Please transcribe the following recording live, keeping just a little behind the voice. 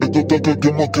Esto está que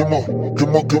quema, quema,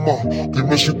 quema, quema.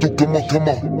 Dime si tú quema,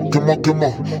 quema, quema, quema.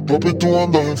 Papi, tú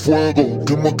andas en fuego,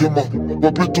 quema, quema.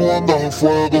 Papi, tú andas en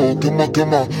fuego, quema,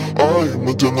 quema. Ay,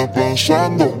 me tienes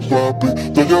pensando, papi.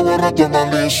 Te llevo rato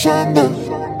analizando.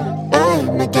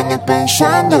 Ay, me tienes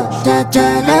pensando.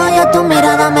 Desde lejos ya tu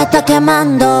mirada me está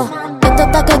quemando. Esto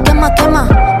está que quema, quema,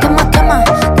 quema, quema.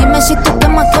 Dime si tú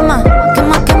quema, quema,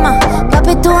 quema, quema.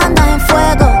 Papi, tú andas en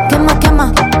fuego, quema,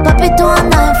 quema. Papi, tú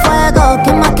andas en fuego,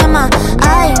 quema, quema.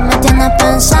 Ay, me tienes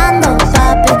pensando,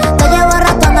 papi. Te llevo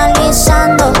rato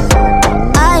analizando.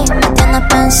 Ay, me tienes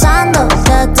pensando.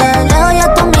 Desde lejos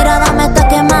ya tu mirada me está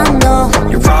quemando.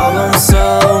 Your problem's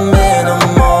so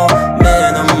minimal,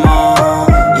 minimal,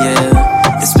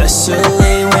 yeah.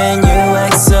 Especially when you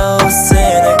act so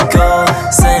cynical,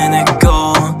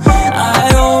 cynical. I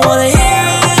don't wanna hear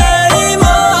it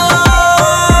anymore.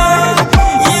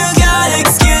 You got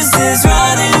excuses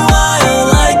running wild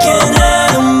like an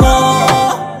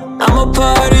animal. I'm a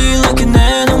party like an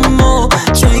animal.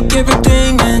 Shake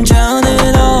everything and drown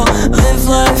it all. Live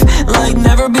life like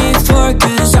never before,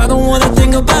 cause I don't wanna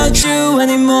think about you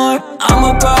anymore. I'm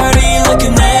a party like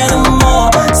an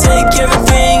animal. Take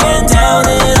everything and down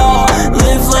it all.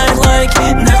 Live life like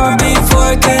never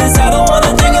before, cause I don't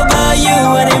wanna think about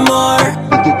you anymore.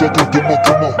 Esto está que quema,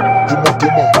 quema, quema,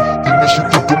 quema. Dime si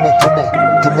tú quema, quema,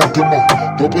 quema, quema.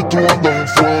 Papi, tú andas en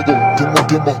fuego, quema,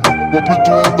 quema. Papi,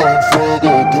 tú andas en fuego,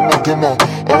 quema, quema.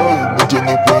 Ay, me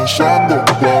tienes pensando,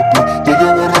 papi. Te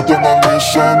llevo rato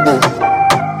analizando.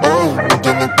 Ay, me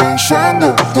tienes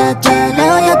pensando. Desde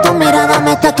lejos ya tu mirada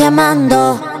me está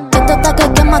quemando. Esto está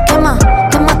que quema, quema,